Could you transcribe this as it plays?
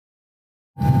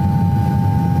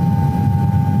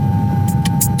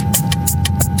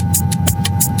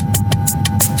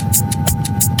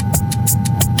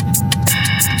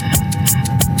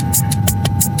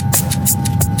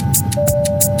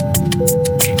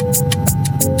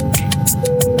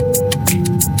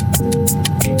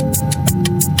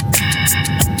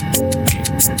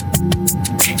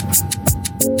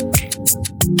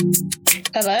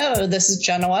This is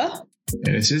Genoa.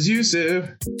 And this is Yusuf.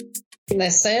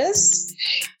 This is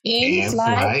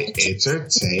In-Flight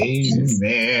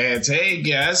Entertainment. Hey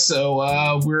guys,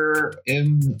 so we're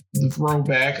in the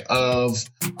throwback of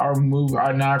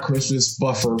our non-Christmas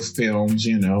buffer films.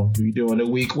 You know, we're doing a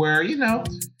week where,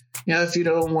 if you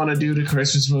don't want to do the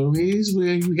Christmas movies,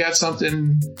 we got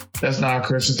something that's not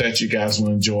Christmas that you guys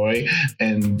will enjoy.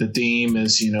 And the theme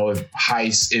is,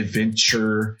 heist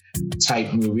adventure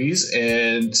type movies.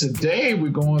 And today we're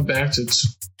going back to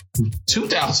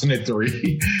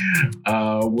 2003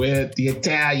 with The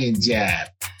Italian Job.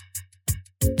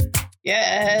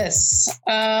 Yes.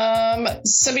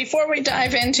 So before we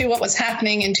dive into what was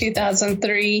happening in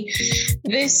 2003,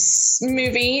 this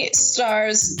movie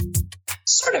stars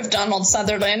sort of Donald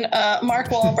Sutherland, Mark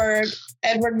Wahlberg,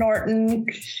 Edward Norton,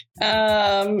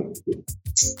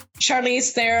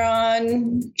 Charlize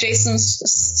Theron, Jason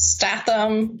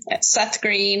Statham, Seth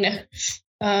Green.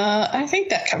 I think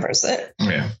that covers it.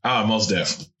 Yeah, most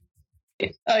definitely.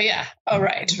 Oh yeah. Oh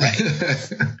right.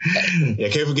 Yeah,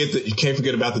 can't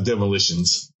forget about the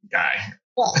Demolitions guy.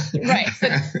 Well, right,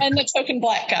 and the token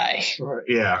black guy.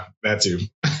 Yeah, that too.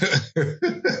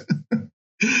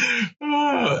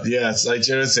 Yes, like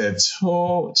Jenna said,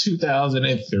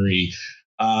 2003.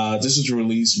 This was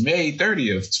released May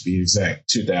 30th, to be exact,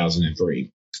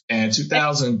 2003. And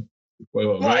 2000.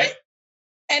 Right?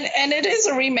 And it is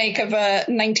a remake of a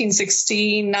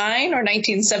 1969 or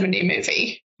 1970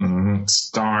 movie. Mm-hmm.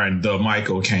 Starring the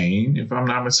Michael Caine, if I'm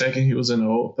not mistaken. He was in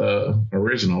the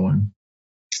original one.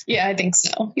 Yeah, I think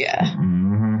so. Yeah.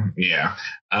 Mm-hmm. Yeah.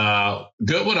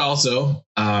 Good one also.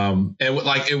 And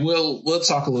we'll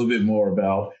talk a little bit more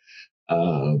about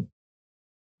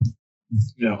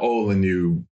old and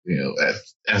new,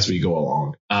 as we go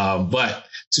along. But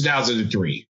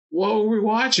 2003. What were we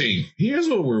watching? Here's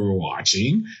what we were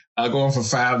watching. Going from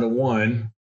 5 to 1.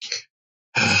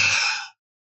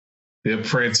 The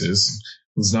Apprentice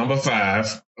was number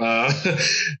 5.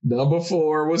 Number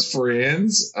 4 was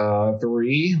Friends.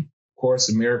 3, of course,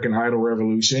 American Idol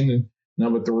Revolution. And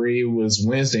number 3 was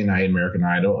Wednesday Night American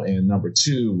Idol. And number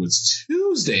 2 was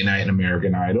Tuesday Night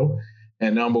American Idol.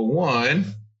 And number 1,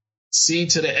 C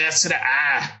to the S to the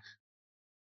I.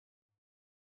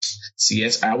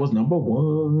 CSI was number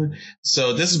 1.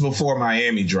 So this is before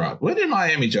Miami dropped. When did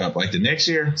Miami drop? Like the next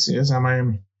year? CSI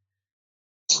Miami?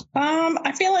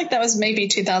 I feel like that was maybe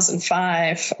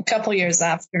 2005, a couple years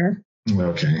after.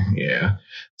 Okay, yeah.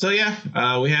 So yeah,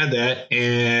 we had that.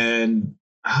 And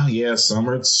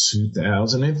summer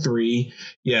 2003.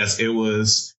 Yes, it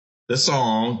was the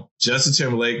song Justin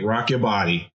Timberlake, Rock Your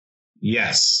Body.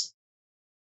 Yes.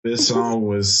 This song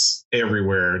was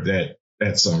everywhere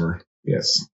that summer.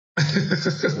 Yes.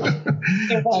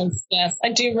 It was, yes.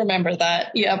 I do remember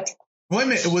that. Yep. Wait a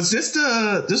minute.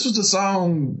 This was the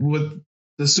song with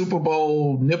the Super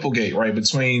Bowl Nipplegate, right?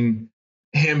 Between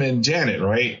him and Janet,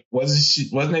 right?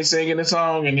 Wasn't they singing the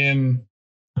song and then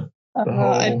the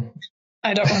whole...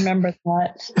 I don't remember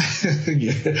that.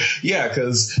 Yeah,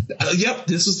 because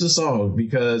this was the song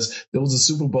because there was a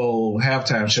Super Bowl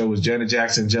halftime show with Janet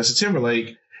Jackson and Justin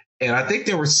Timberlake, and I think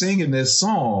they were singing this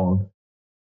song,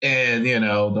 and they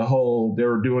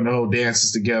were doing the whole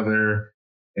dances together,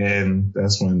 and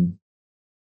that's when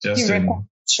Justin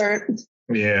shirt.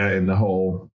 Yeah, and the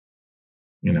whole,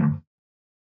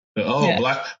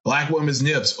 black women's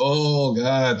nips. Oh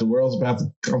God, the world's about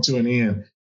to come to an end.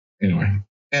 Anyway.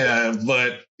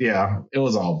 But yeah, it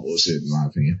was all bullshit in my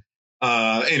opinion.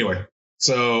 Anyway,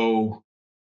 so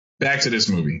back to this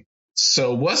movie.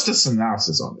 So what's the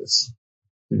synopsis on this?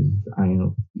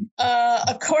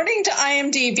 According to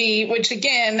IMDb, which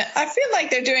again, I feel like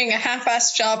they're doing a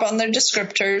half-assed job on their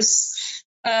descriptors.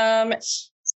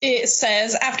 It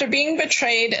says, after being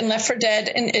betrayed and left for dead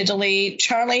in Italy,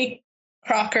 Charlie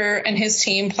Crocker and his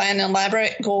team plan an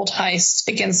elaborate gold heist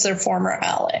against their former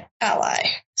ally.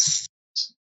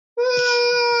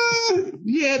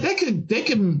 Yeah, they could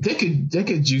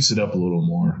juice it up a little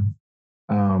more.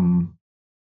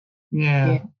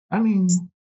 Yeah. I mean,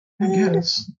 I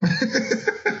guess.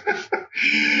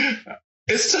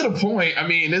 It's to the point. I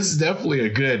mean, it's definitely a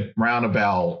good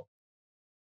roundabout,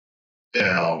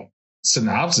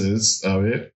 synopsis of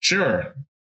it. Sure.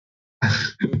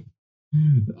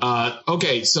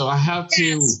 Okay, so I have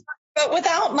to, but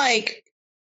without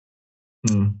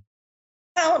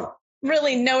without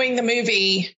really knowing the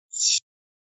movie,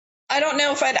 I don't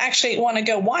know if I'd actually want to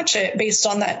go watch it based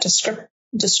on that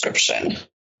description.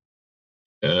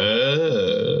 I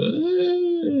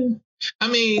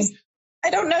mean, I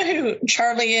don't know who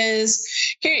Charlie is.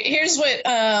 Here's what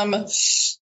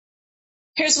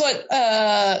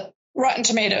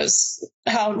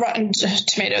how Rotten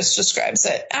Tomatoes describes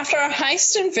it. After a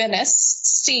heist in Venice,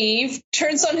 Steve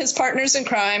turns on his partners in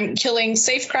crime, killing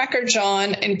safecracker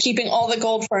John and keeping all the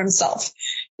gold for himself.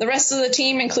 The rest of the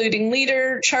team, including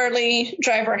leader Charlie,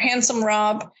 driver Handsome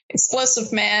Rob,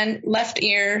 explosive man Left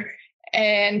Ear,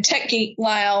 and tech geek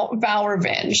Lyle, vow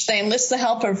revenge. They enlist the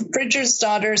help of Bridger's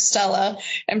daughter Stella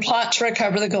and plot to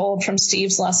recover the gold from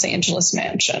Steve's Los Angeles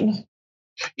mansion.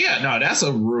 Yeah, no, that's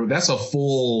a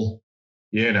full,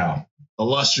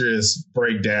 illustrious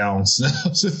breakdown. So,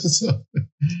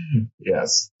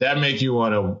 yes, that make you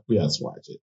want to watch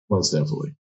it, most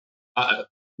definitely.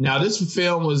 Now, this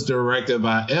film was directed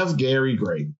by F. Gary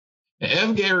Gray. And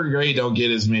F. Gary Gray don't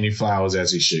get as many flowers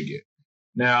as he should get.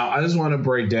 Now, I just want to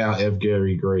break down F.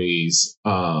 Gary Gray's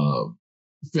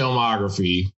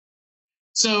filmography.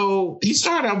 So he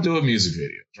started out doing music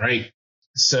videos, right?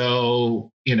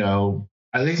 So,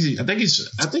 I think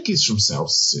he's from South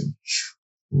Central.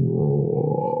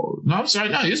 No, I'm sorry.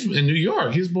 No, he's in New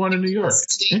York. He was born in New York.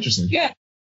 Interesting. Yeah.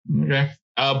 Okay.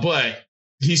 But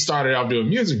he started out doing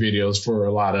music videos for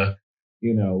a lot of,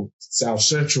 South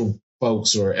Central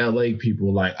folks or LA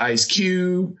people like Ice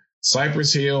Cube,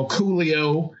 Cypress Hill,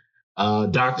 Coolio,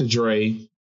 Dr. Dre.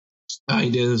 He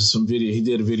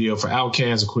did a video for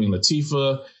Outkast, Queen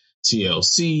Latifah,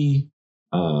 TLC,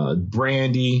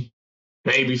 Brandy,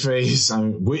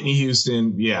 Babyface, Whitney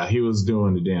Houston. Yeah, he was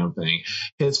doing the damn thing.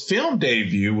 His film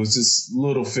debut was this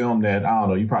little film that, I don't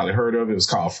know, you probably heard of. It was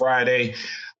called Friday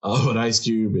with Ice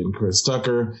Cube and Chris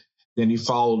Tucker. Then he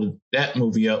followed that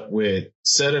movie up with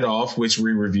Set It Off, which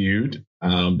we reviewed.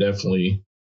 Definitely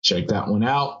check that one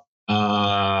out.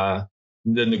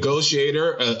 The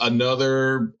Negotiator,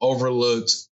 another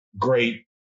overlooked great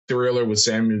thriller with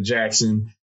Samuel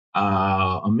Jackson.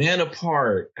 A Man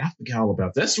Apart. I forgot all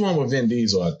about that. That's the one with Vin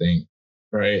Diesel, I think.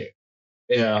 Right?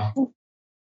 Yeah.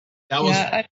 That was.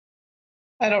 Yeah,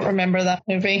 I don't remember that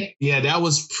movie. Yeah, that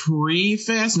was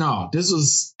pre-Fast. No, this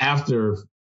was after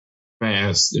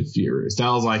Fast and Furious. That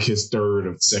was like his third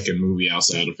or second movie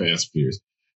outside of Fast and Furious.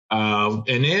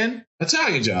 And then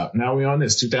Italian Job. Now we're on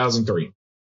this 2003.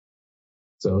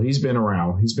 So he's been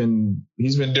around. He's been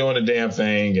doing a damn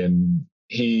thing, and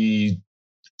he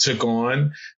took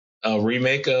on a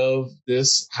remake of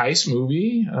this heist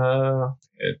movie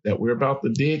that we're about to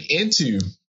dig into.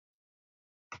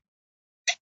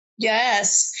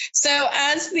 Yes. So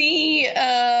as the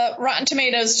Rotten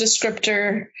Tomatoes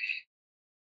descriptor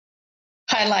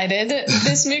highlighted,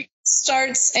 this movie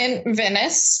starts in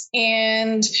Venice,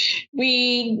 and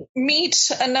we meet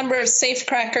a number of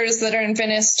safecrackers that are in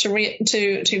Venice to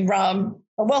rob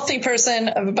a wealthy person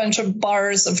of a bunch of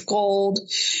bars of gold.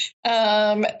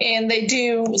 And they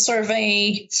do sort of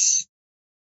a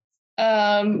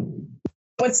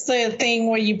what's the thing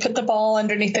where you put the ball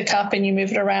underneath the cup and you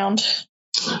move it around?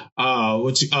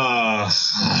 What's the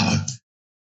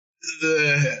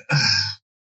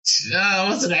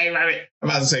name of it? I'm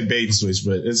about to say bait and switch,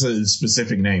 but it's a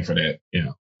specific name for that.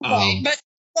 Yeah. Right.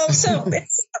 So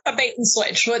it's a bait and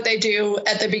switch. What they do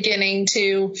at the beginning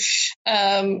to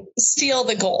steal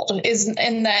the gold is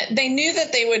in that they knew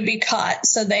that they would be caught.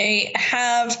 So they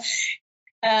have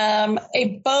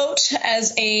a boat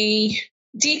as a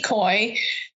decoy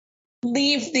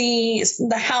leave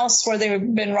the house where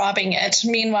they've been robbing it.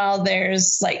 Meanwhile,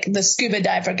 there's like the scuba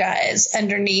diver guys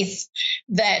underneath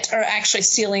that are actually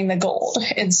stealing the gold.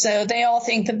 And so they all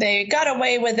think that they got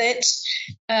away with it.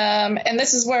 And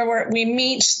this is where we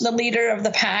meet the leader of the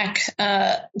pack,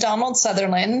 Donald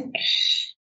Sutherland,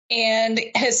 and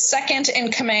his second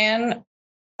in command,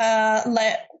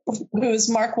 who's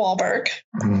Mark Wahlberg.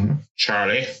 Mm-hmm.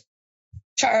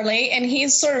 Charlie, and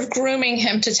he's sort of grooming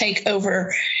him to take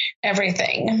over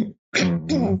everything.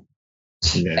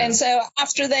 Yeah. And so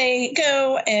after they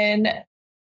go and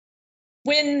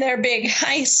win their big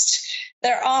heist,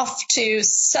 they're off to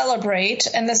celebrate.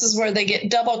 And this is where they get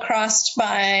double crossed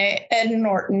by Ed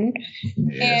Norton.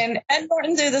 Yeah. And Ed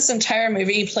Norton through this entire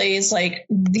movie plays like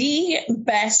the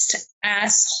best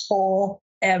asshole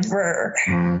ever.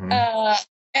 Mm-hmm.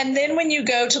 And then when you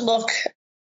go to look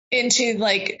into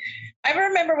like, I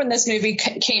remember when this movie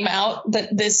came out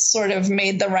that this sort of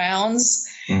made the rounds,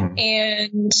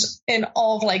 and in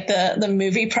all of like the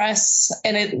movie press,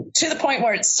 and it to the point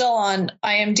where it's still on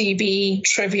IMDb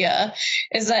trivia,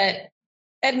 is that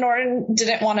Ed Norton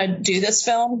didn't want to do this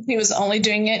film. He was only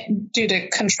doing it due to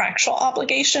contractual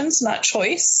obligations, not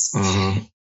choice. Mm-hmm.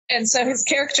 And so his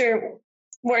character,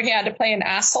 where he had to play an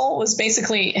asshole, was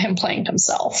basically him playing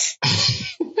himself.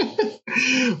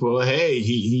 Well, hey,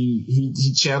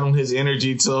 he channeled his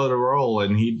energy to the role,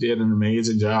 and he did an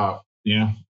amazing job.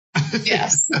 Yeah.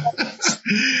 Yes.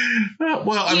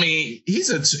 Well, I mean,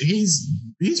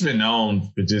 he's been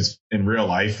known for just in real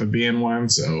life for being one,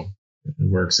 so it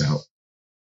works out.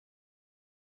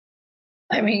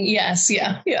 I mean, yes,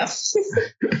 yeah. Yeah.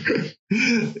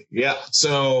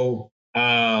 So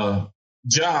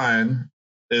John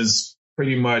is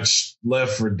pretty much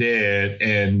left for dead,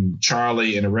 and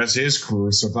Charlie and the rest of his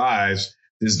crew survives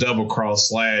this double cross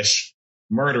slash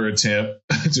murder attempt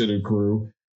to the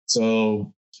crew.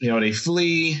 So, they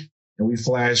flee, and we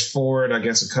flash forward, I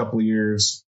guess, a couple of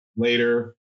years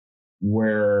later,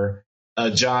 where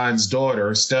John's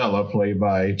daughter, Stella, played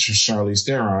by Charlize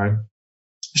Theron,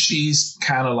 she's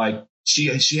kind of like,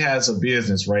 she has a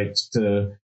business, right,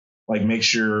 to like make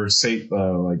sure safe,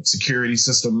 like security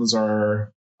systems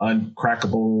are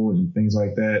uncrackable and things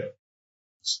like that.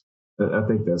 I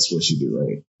think that's what she do,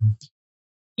 right?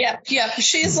 Yep.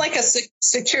 She's like a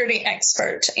security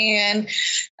expert, and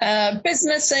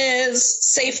businesses,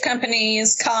 safe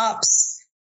companies, cops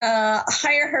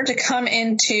hire her to come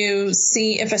in to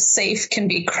see if a safe can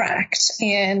be cracked.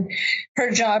 And her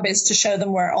job is to show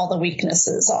them where all the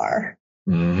weaknesses are.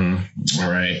 Mm-hmm. All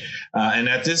right. And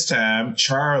at this time,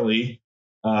 Charlie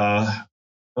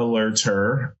alerts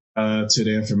her to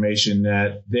the information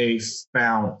that they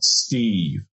found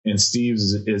Steve, and Steve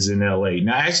is in LA.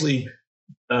 Now, actually,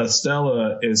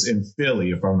 Stella is in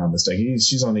Philly, if I'm not mistaken.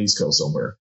 She's on the East Coast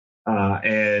somewhere.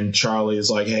 And Charlie is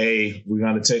like, hey,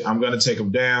 I'm going to take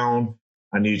him down.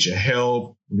 I need your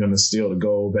help. We're going to steal the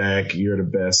gold back. You're the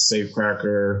best safe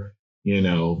cracker,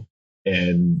 And,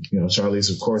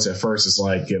 Charlize, of course, at first is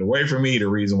like, get away from me. The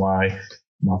reason why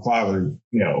my father,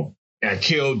 got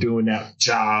killed doing that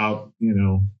job,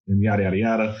 and yada, yada,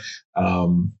 yada.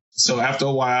 So after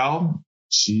a while,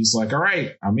 she's like, all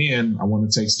right, I'm in. I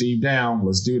want to take Steve down.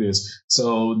 Let's do this.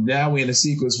 So now we're in a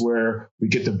sequence where we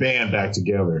get the band back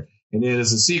together. And then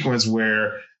it's a sequence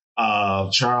where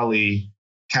Charlie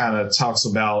kind of talks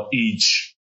about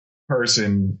each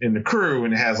person in the crew,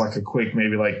 and it has like a quick,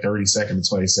 maybe like 30-second to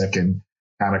 20-second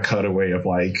kind of cutaway of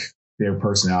like their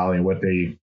personality and what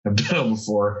they have done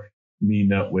before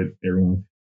meeting up with everyone.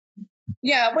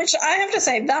 Yeah, which I have to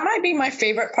say, that might be my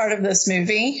favorite part of this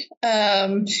movie,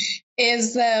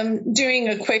 is them doing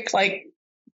a quick, like,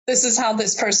 this is how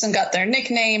this person got their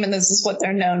nickname and this is what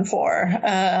they're known for.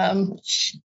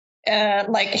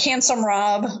 Like Handsome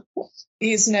Rob,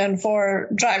 he's known for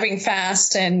driving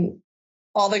fast and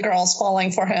all the girls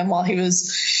falling for him while he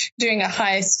was doing a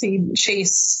high-speed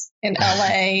chase in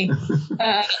LA.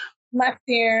 Left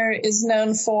Ear is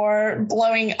known for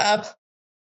blowing up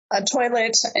a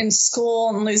toilet in school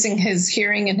and losing his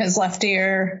hearing in his left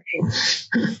ear.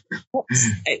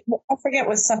 I forget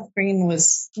what Seth Green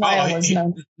was. Was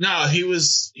known. No, he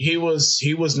was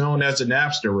known as a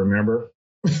Napster. Remember?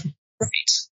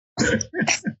 Right.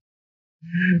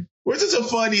 Which is a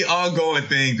funny ongoing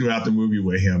thing throughout the movie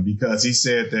with him, because he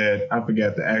said that, I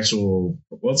forget the actual,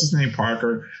 what's his name,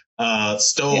 Parker,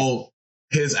 stole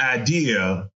his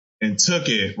idea and took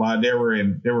it while they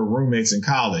were roommates in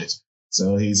college.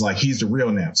 So he's like, he's the real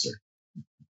Napster.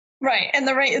 Right. And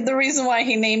the reason why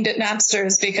he named it Napster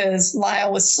is because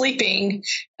Lyle was sleeping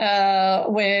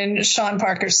when Sean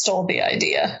Parker stole the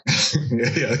idea.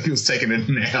 Yeah, he was taking a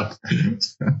nap.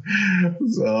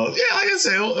 So, yeah, like I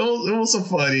said, it was a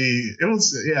funny, it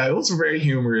was very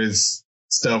humorous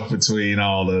stuff between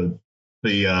all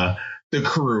the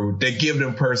crew that give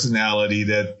them personality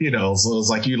that, so it's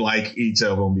like you like each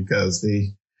of them because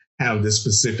they have this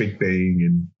specific thing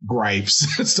and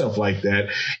gripes and stuff like that.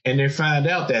 And they find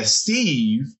out that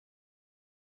Steve,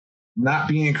 not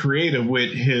being creative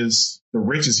with the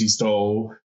riches he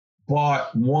stole,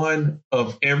 bought one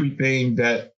of everything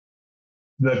that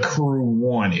the crew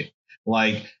wanted.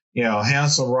 Like,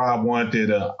 Handsome Rob wanted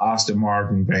a Aston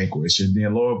Martin Vanquish, and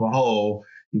then lo and behold,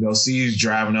 Steve's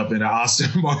driving up in an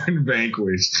Aston Martin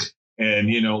Vanquish, and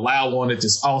Lyle wanted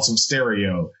this awesome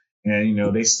stereo,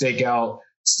 and they stake out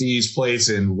Steve's place,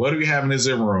 and what do we have in his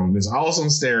living room? This awesome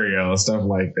stereo and stuff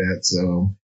like that.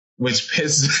 So, which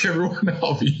pisses everyone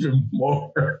off even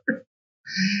more,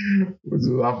 which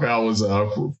I found was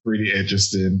pretty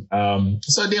interesting.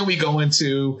 So then we go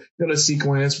into the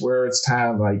sequence where it's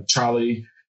time, like Charlie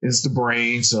is the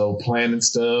brain, so planning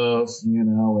stuff,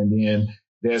 and then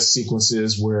there's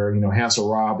sequences where, Hansel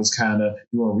Rob is kind of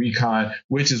doing recon,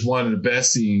 which is one of the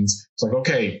best scenes. It's like,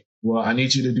 okay, well, I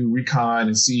need you to do recon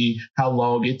and see how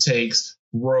long it takes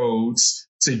roads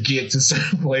to get to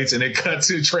certain places, and it cuts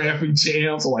to traffic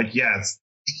jams. I'm like, yes,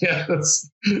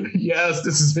 this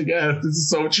is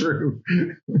so true.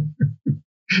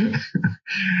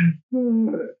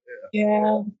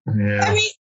 Yeah. I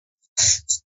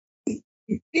mean,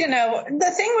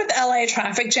 the thing with LA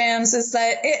traffic jams is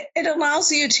that it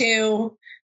allows you to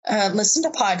listen to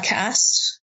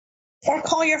podcasts or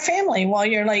call your family while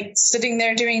you're like sitting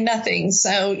there doing nothing.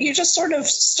 So you just sort of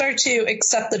start to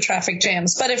accept the traffic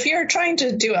jams. But if you're trying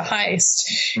to do a heist,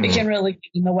 it can really get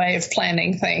in the way of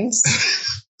planning things.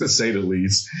 To say the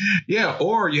least. Yeah,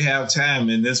 or you have time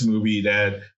in this movie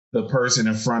that the person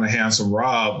in front of Handsome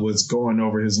Rob was going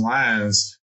over his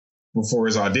lines before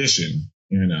his audition,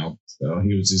 So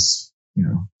he was just,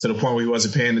 to the point where he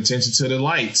wasn't paying attention to the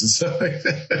lights and stuff like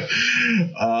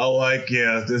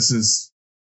that. This is,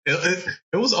 it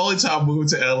was the only time I moved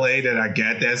to LA that I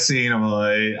got that scene.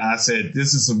 I said,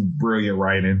 this is some brilliant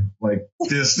writing. Like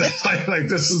this, like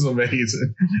this is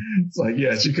amazing. It's like,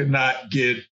 yes, you could not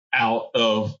get out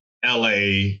of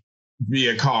LA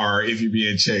via car if you're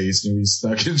being chased and be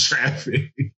stuck in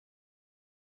traffic.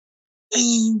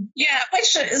 Yeah,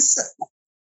 which is,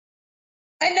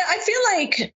 I feel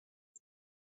like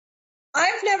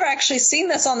I've never actually seen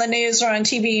this on the news or on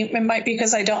TV. It might be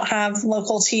because I don't have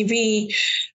local TV,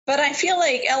 but I feel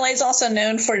like LA is also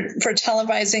known for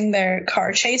televising their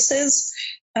car chases.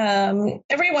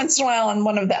 Every once in a while on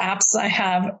one of the apps I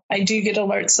have, I do get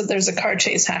alerts that there's a car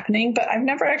chase happening, but I've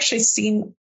never actually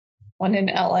seen one in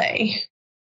LA.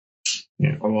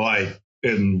 Yeah,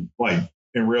 in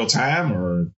real time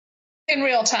or in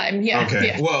real time. Yeah. Okay.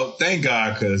 Yeah. Well, thank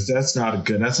God, because that's not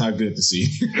good to see.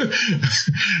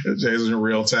 Chases in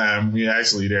real time. You're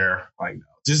actually there. Like,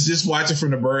 just watch it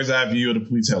from the bird's eye view of the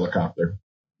police helicopter.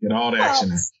 Get all the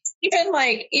action.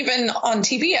 Even on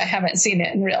TV, I haven't seen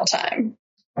it in real time.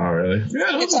 Oh, really?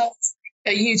 Yeah. It's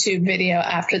a YouTube video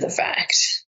after the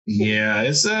fact. Yeah,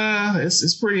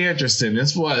 it's pretty interesting.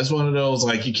 It's one of those,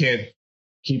 like, you can't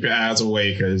keep your eyes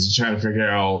away because you're trying to figure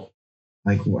out,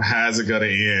 like, how's it gonna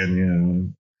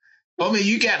end? I mean,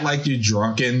 you got like your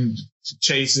drunken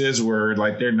chases where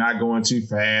like they're not going too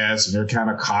fast and they're kind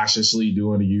of cautiously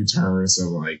doing a U-turn. So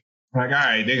like all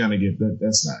right, they're gonna get that.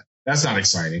 That's not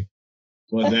exciting.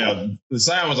 But the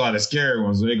side was all the scary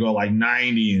ones. They go like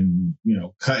 90 and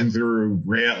cutting through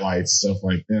red lights and stuff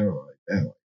like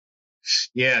that.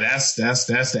 Yeah, that's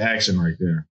the action right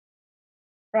there.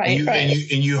 Right.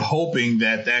 And you hoping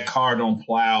that car don't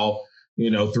plow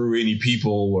through any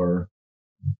people or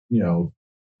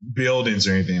buildings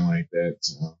or anything like that.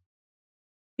 So.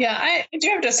 Yeah, I do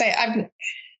have to say, I'm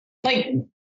like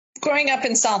growing up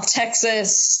in South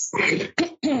Texas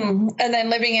and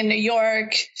then living in New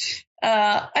York.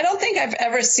 I don't think I've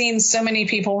ever seen so many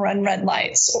people run red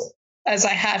lights as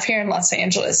I have here in Los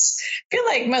Angeles. I feel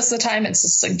like most of the time it's a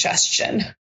suggestion.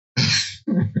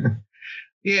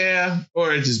 Yeah,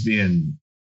 or just being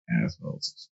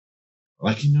assholes.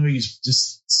 Like, you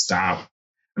just stop.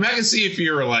 I mean, I can see if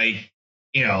you're like,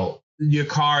 your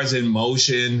car's in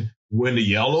motion when the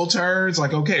yellow turns,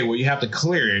 like, okay, well, you have to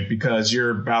clear it because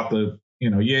you're about to,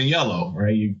 you're in yellow,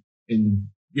 right?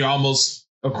 You're almost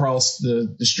across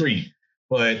the street,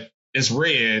 but it's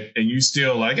red and you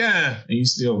still like, and you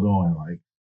still going like,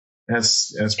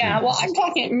 that's yeah. Well, I'm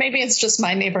talking, maybe it's just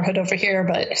my neighborhood over here,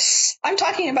 but I'm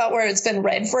talking about where it's been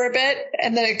red for a bit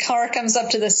and then a car comes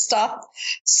up to the stop,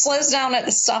 slows down at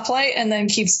the stoplight and then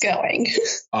keeps going.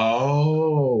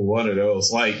 Oh, one of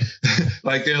those. Like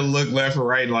they'll look left or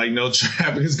right, like no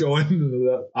traffic is going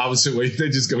the opposite way. They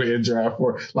just go ahead and drive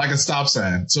for like a stop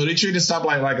sign. So they treat a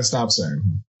stoplight like a stop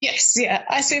sign. Yes. Yeah.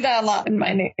 I see that a lot in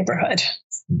my neighborhood.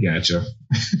 Gotcha.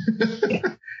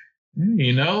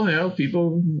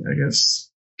 People, I guess,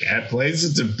 got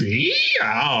places to be.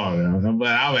 I don't know, but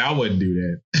I wouldn't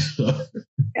do that.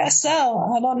 Yeah, so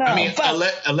I don't know. I mean,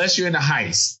 unless you're in a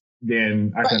heist,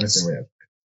 then I can understand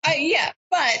that. Yeah,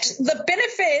 but the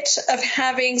benefit of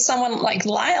having someone like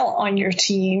Lyle on your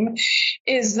team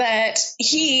is that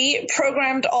he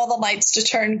programmed all the lights to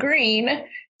turn green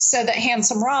so that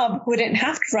Handsome Rob wouldn't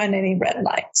have to run any red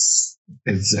lights.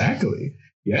 Exactly.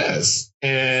 Yes.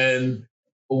 And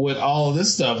with all of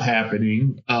this stuff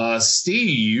happening,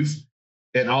 Steve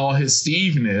and all his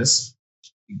Steveness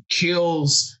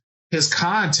kills his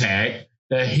contact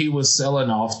that he was selling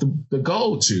off the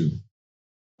gold to.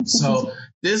 So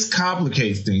this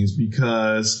complicates things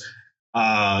because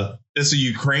it's a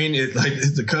Ukrainian, like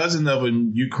it's the cousin of a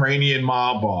Ukrainian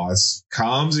mob boss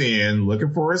comes in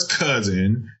looking for his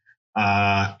cousin,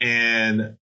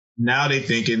 and now they're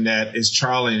thinking that it's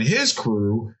Charlie and his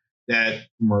crew that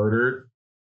murdered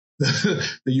the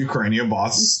Ukrainian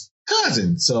boss's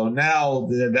cousin. So now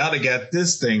they got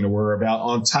this thing to worry about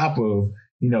on top of,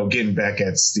 getting back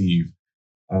at Steve.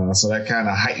 So that kind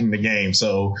of heightened the game.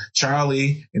 So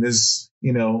Charlie and his,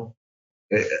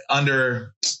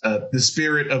 under the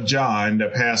spirit of John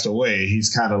that passed away,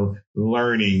 he's kind of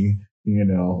learning you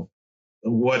know,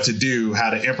 what to do,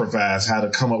 how to improvise, how to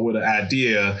come up with an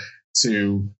idea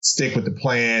to stick with the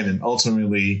plan and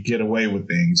ultimately get away with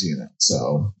things, you know.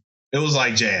 So it was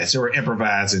like jazz. They were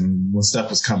improvising when stuff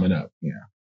was coming up, you know.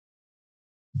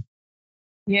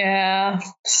 Yeah.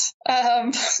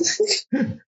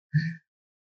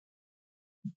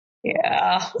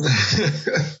 Yeah.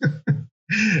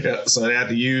 Yeah. So they had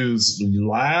to use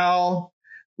Lyle's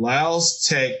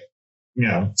tech, you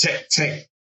know,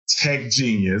 tech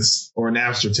genius or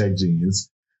Napster tech genius.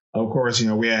 Of course, you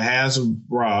know, we had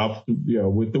Rob, you know,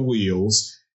 with the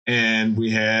wheels, and we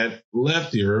had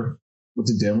Leftier with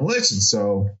the demolition.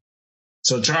 So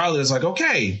Charlie is like,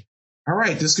 okay, all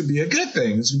right, this could be a good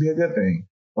thing. This could be a good thing.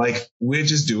 Like, we'll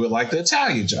just do it like the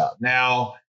Italian job.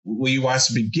 Now, when you watch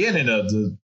the beginning of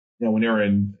the, you know, when they were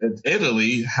in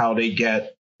Italy, how they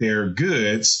get their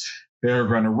goods, they're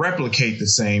going to replicate the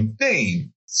same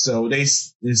thing. So he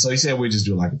said, we just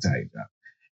do it like Italian job.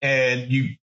 And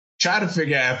you try to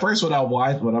figure out, at first when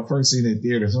I first seen it in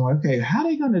theaters, I'm like, okay, how are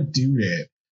they going to do that?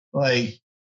 Like,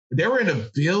 they were in a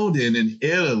building in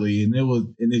Italy and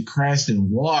it crashed in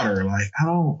water. Like, I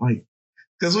don't like,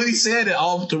 because when he said it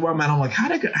all through my mind, I'm like,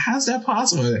 how's that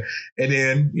possible? And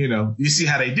then, you know, you see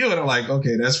how they do it. I'm like,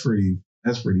 okay, that's pretty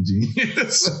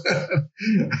genius.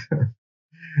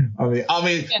 I mean,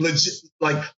 yeah.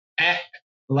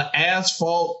 Like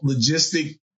asphalt,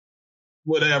 logistic,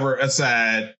 whatever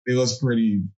aside, it was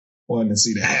pretty fun to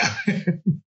see that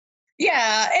happen.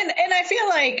 Yeah, and I feel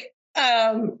like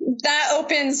that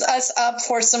opens us up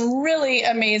for some really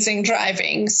amazing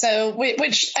driving. So,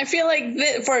 which I feel like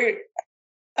for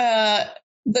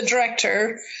the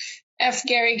director, F.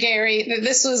 Gary,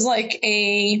 this was like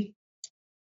a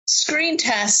screen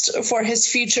test for his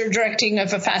future directing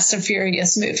of a Fast and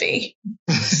Furious movie.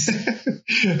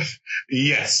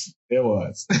 Yes, it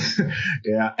was.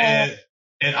 Yeah,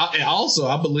 and also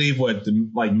I believe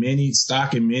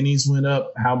stock and minis went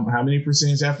up. How many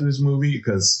percent after this movie?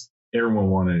 Because everyone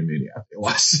wanted a mini after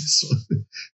watched this one.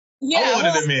 Yeah, I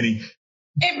wanted a mini.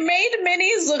 It made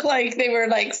minis look like they were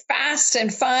like fast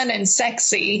and fun and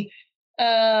sexy,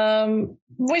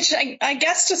 which I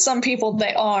guess to some people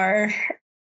they are.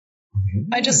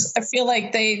 I feel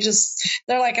like they're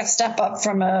like a step up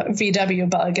from a VW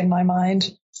Bug in my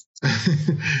mind.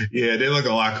 Yeah, they look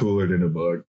a lot cooler than a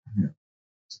Bug. Yeah.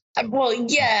 Well,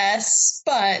 yes,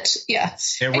 but yeah.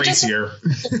 And racier.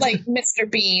 Like Mr.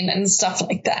 Bean and stuff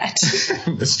like that.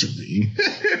 Mr. Bean.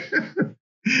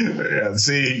 Yeah,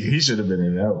 see, he should have been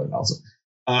in that one also.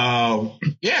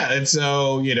 Yeah, and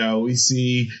so, you know, we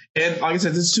see, and like I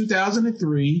said, this is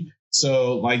 2003.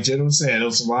 So, like Jen was saying, it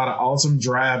was a lot of awesome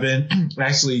driving,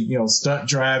 actually, you know, stunt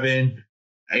driving,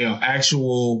 you know,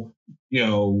 actual, you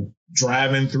know,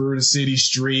 driving through the city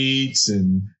streets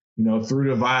and, you know, through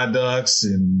the viaducts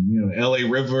and, you know, LA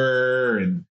River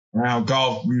and around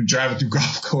driving through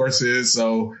golf courses.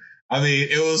 So, I mean,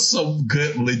 it was some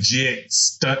good, legit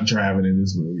stunt driving in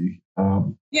this movie.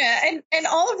 Yeah, and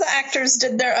all of the actors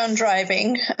did their own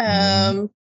driving.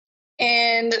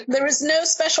 And there was no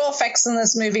special effects in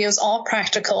this movie. It was all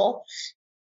practical.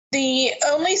 The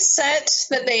only set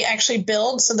that they actually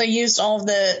built, so they used all of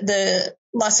the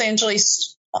Los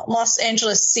Angeles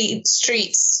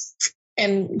streets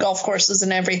and golf courses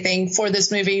and everything for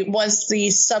this movie, was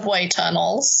the subway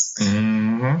tunnels.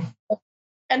 Mm-hmm.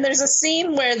 And there's a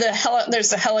scene where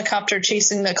there's a helicopter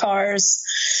chasing the cars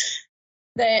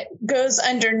that goes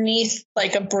underneath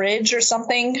like a bridge or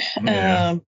something.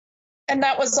 Yeah. And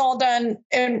that was all done,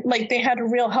 and like they had a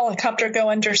real helicopter go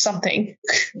under something.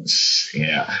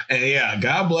 Yeah, and yeah,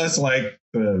 God bless like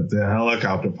the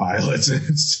helicopter pilots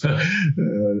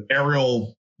and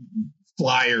aerial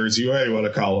flyers, you already want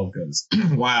to call them, because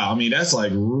wow, I mean that's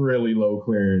like really low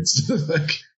clearance to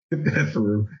like get that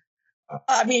through.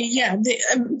 I mean, yeah,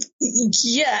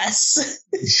 yes.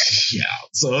 Yeah,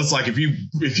 so it's like if you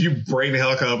bring the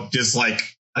helicopter just like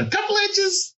a couple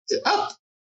inches up.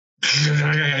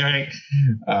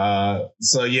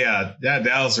 So yeah, that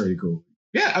was really cool.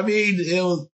 Yeah, I mean, it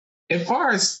was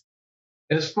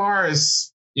as far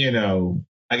as you know,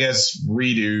 I guess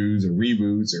redos or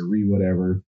reboots or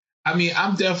whatever. I mean,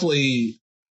 I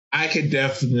could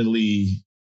definitely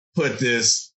put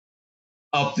this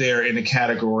up there in the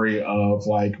category of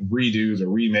like redos or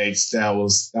remakes that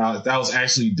was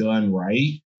actually done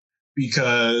right,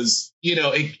 because you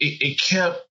know it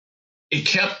kept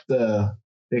the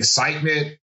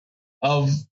excitement of,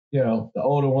 you know, the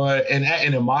older one, and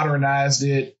it modernized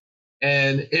it,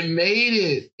 and it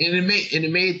made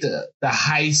the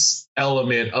heist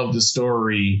element of the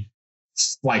story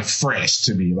like fresh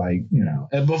to me, like, you know,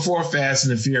 and before Fast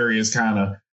and the Furious kind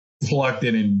of plucked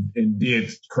it and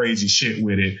did crazy shit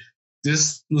with it.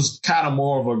 This was kind of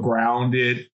more of a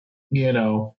grounded,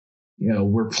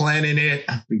 we're planning it.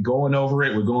 We're going over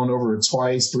it. We're going over it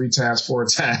twice, 3 times, 4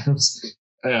 times.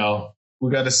 We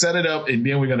got to set it up and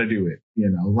then we're going to do it,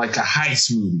 like a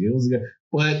heist movie. It was good.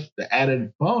 But the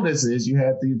added bonus is you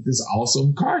had this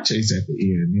awesome car chase at the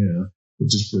end,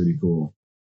 which is pretty cool.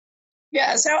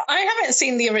 Yeah, so I haven't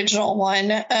seen the original one.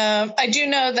 I do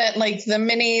know that like the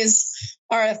minis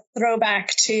are a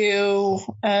throwback to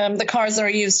the cars that are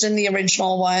used in the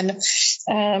original one.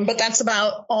 But that's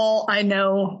about all I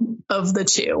know of the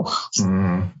two.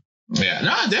 Mm-hmm. Yeah,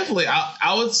 no, definitely.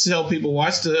 I would tell people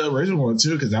watch the original one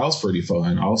too, because that was pretty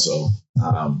fun also.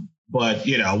 But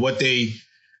what they,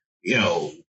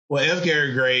 what F.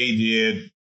 Gary Gray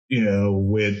did,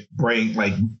 with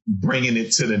bringing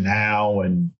it to the now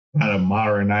and kind of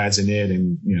modernizing it,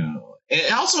 and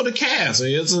and also the cast. I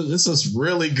mean, it's a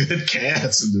really good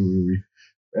cast in the movie.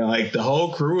 Like the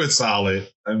whole crew is solid.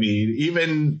 I mean,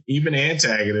 even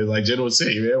antagonist like Jen was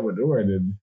saying, Edward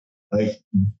Norton, like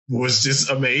was just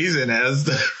amazing as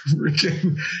the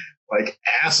freaking like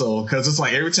asshole. Because it's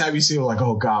like every time you see him, like,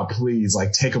 oh God, please,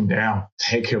 like take him down.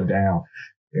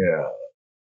 Yeah,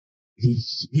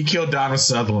 he killed Donald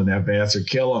Sutherland, that bastard.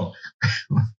 Kill him.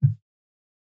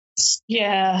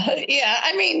 Yeah.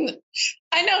 I mean,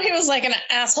 I know he was like an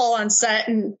asshole on set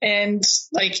and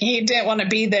like he didn't want to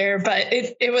be there, but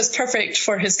it was perfect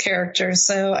for his character.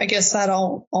 So I guess that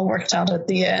all worked out at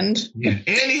the end. Yeah. And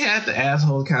he had the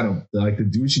asshole kind of like the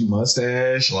douchey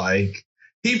mustache. Like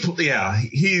he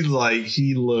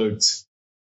looked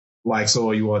like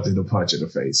someone you wanted to punch in the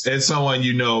face, and someone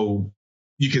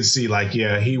you can see like,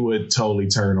 yeah, he would totally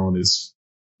turn on his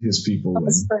people.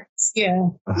 Yeah.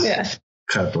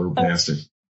 Cutthroat bastard.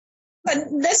 But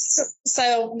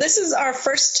this is our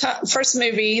first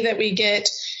movie that we get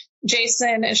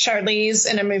Jason and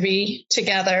Charlize in a movie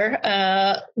together.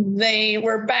 They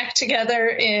were back together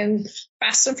in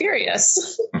Fast and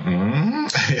Furious.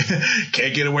 Mm-hmm.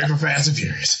 Can't get away from Fast and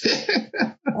Furious.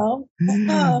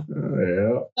 Yeah.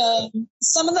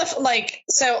 Some of the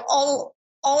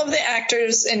all of the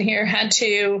actors in here had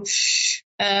to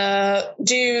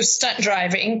do stunt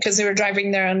driving because they were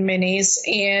driving their own minis.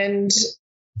 And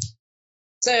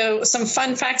so some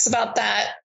fun facts about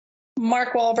that.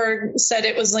 Mark Wahlberg said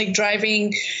it was like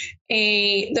driving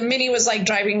the mini was like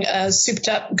driving a souped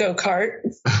up go-kart.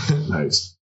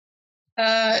 Nice.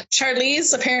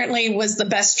 Charlize apparently was the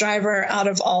best driver out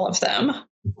of all of them.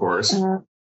 Of course.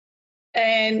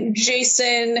 And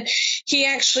Jason, he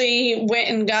actually went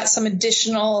and got some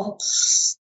additional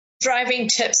driving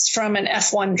tips from an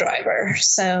F1 driver.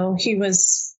 So he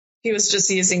was just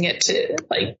using it to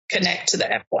like connect to the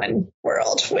F1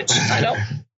 world, which I don't,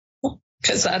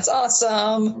 because that's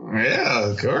awesome. Yeah,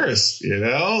 of course.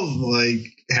 Like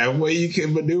halfway you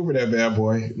can maneuver that bad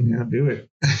boy. Yeah, do it.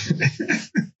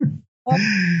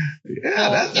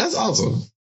 Yeah, that's awesome.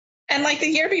 And like the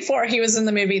year before, he was in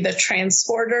the movie The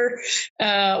Transporter,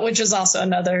 which is also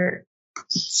another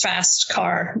fast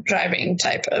car driving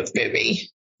type of movie.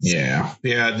 Yeah.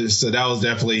 So that was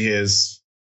definitely his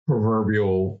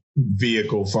proverbial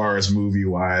vehicle, far as movie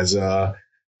wise.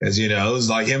 As it was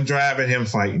like him driving, him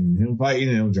fighting, him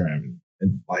driving,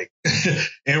 and like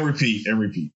and repeat.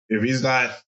 If he's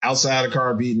not outside the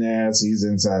car beating ass, he's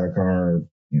inside the car,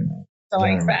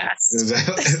 going fast.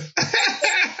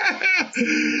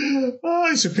 Oh,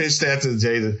 I should pitch that to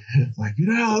Jason. Like,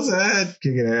 outside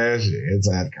kicking ass,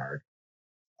 inside the car.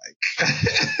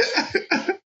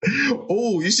 Like,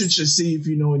 oh, you should just see if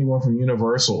you know anyone from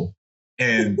Universal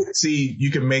and see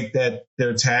you can make that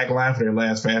their tagline for their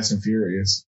last Fast and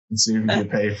Furious and see if you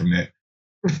get paid from that.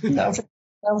 No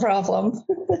problem.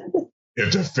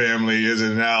 If the family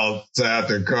isn't outside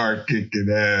the car kicking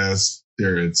ass,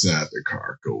 they're inside the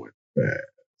car going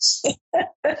fast.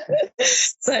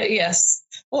 So yes,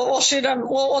 we'll shoot them.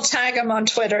 We'll tag them on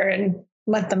Twitter and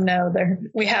let them know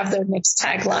we have their next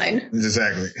tagline.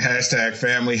 Exactly. Hashtag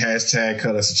family. Hashtag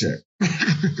cut us a check.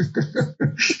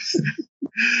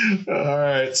 All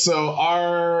right. So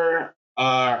our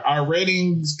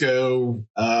ratings go.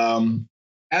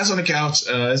 As on the Couch.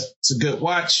 It's a good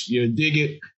watch. You dig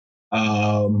it. Put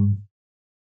on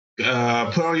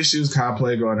your shoes.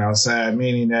 Contemplate going outside.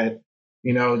 Meaning that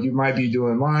you might be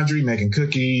doing laundry, making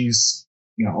cookies,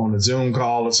 on a Zoom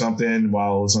call or something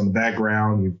while it's on the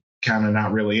background. You're kind of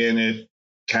not really in it,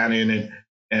 kind of in it.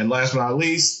 And last but not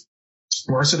least,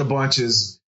 worst of the bunch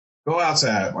is go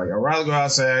outside. Like, I'd rather go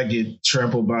outside, get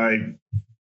trampled by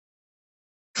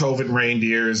COVID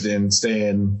reindeers than stay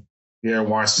in here and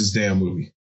watch this damn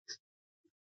movie.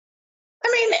 I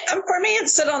For me,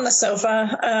 it's sit on the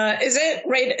sofa. Is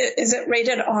it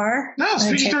rated R? No, it's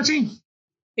PG-13.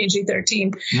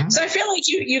 PG-13. Mm-hmm. So I feel like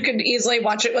you could easily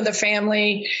watch it with a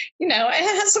family. You know, it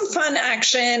has some fun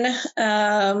action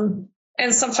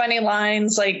and some funny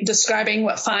lines, like describing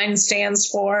what FINE stands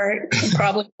for.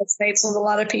 Probably resonates with a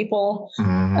lot of people.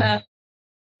 Mm-hmm.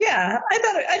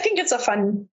 I think it's a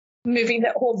fun movie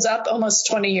that holds up almost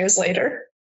 20 years later.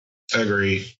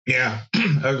 Agreed. Yeah,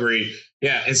 agreed.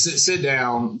 Yeah, and sit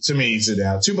down. To me, sit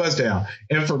down. 2 butts down.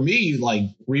 And for me, like,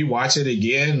 rewatch it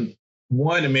again.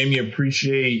 One, it made me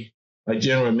appreciate, like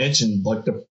Jennifer mentioned, like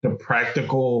the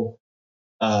practical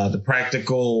or the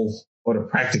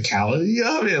practicality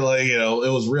of it. Like, you know, it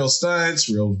was real stunts,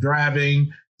 real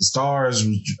driving. The stars,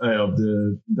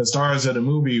 the stars of the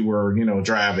movie were, you know,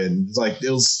 driving. It's like,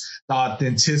 it was the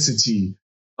authenticity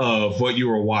of what you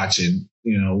were watching.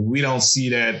 You know, we don't see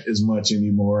that as much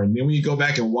anymore. And then when you go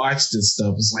back and watch this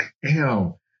stuff, it's like,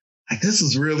 damn, like, this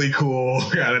is really cool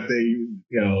kind of thing.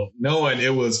 You know, knowing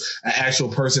it was an actual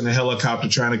person in a helicopter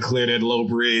trying to clear that low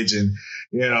bridge and,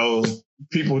 you know,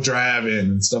 people driving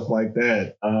and stuff like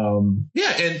that.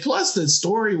 And plus the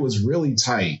story was really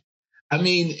tight. I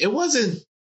mean, it wasn't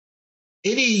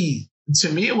any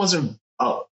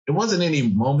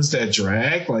moments that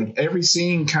dragged. Like, every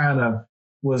scene kind of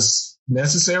was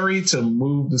necessary to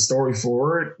move the story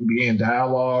forward, being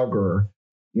dialogue or,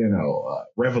 you know,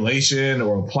 revelation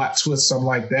or a plot twist, something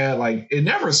like that. Like, it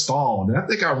never stalled. And I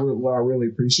think I really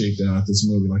appreciate that about this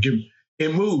movie. Like,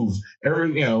 it moved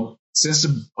since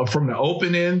from the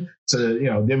opening to, you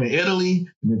know, them in Italy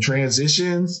and the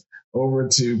transitions over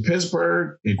to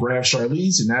Pittsburgh. It grabbed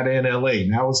Charlize, and now they're in LA.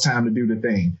 Now it's time to do the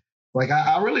thing. Like,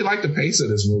 I really like the pace of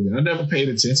this movie. I never paid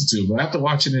attention to it, but after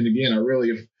watching it again, I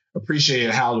really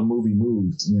appreciated how the movie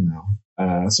moved, you know.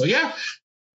 So yeah,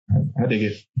 I dig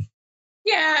it.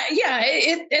 Yeah,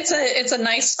 it's a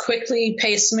nice, quickly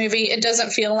paced movie. It doesn't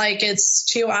feel like it's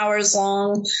 2 hours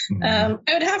long.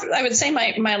 Mm-hmm. I would say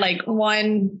my like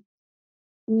one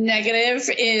negative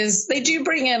is they do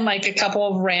bring in like a couple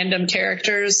of random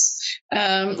characters.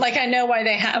 Like, I know why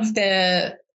they have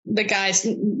the guys,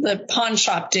 the pawn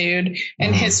shop dude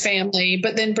and his family,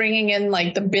 but then bringing in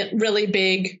like the really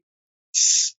big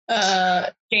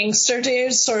gangster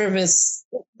dude sort of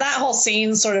that whole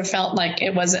scene sort of felt like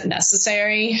it wasn't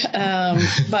necessary.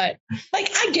 But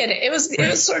like, I get it. It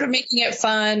was sort of making it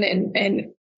fun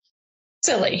and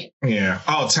silly. Yeah.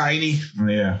 Oh, Tiny.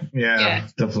 Yeah.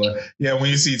 When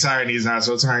you see Tiny, he's not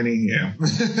so tiny. Yeah.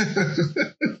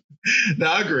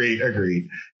 No, agreed.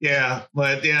 Yeah,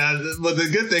 but the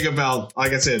good thing about,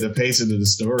 like I said, the pacing of the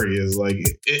story is like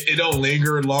it don't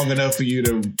linger long enough for you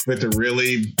to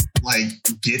really like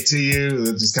get to you.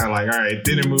 It's just kind of like, all right,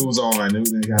 then it moves on.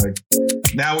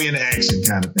 Now we in action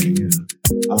kind of thing. You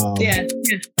know?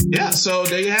 Yeah. So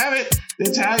there you have it.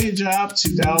 The Italian Job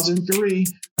 2003.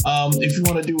 If you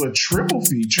want to do a triple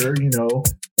feature, you know,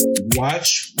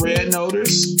 watch Red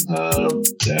Notice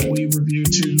that we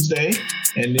reviewed Tuesday,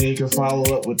 and then you can follow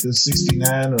up with the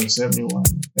 69 or 71. I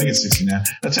think it's 69.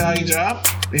 Italian Job.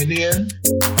 And then,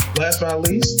 last but not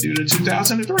least, do the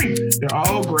 2003. They're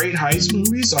all great heist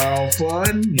movies, are all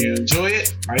fun. You enjoy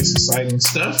it. Nice, exciting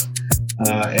stuff.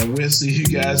 And we'll see you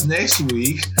guys next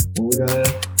week when we're going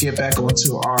to get back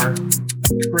onto our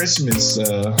Christmas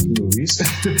movies.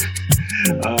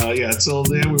 Till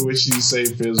then, we wish you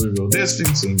safe physical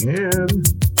distancing and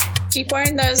keep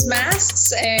wearing those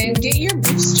masks and get your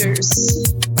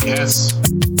boosters. Yes.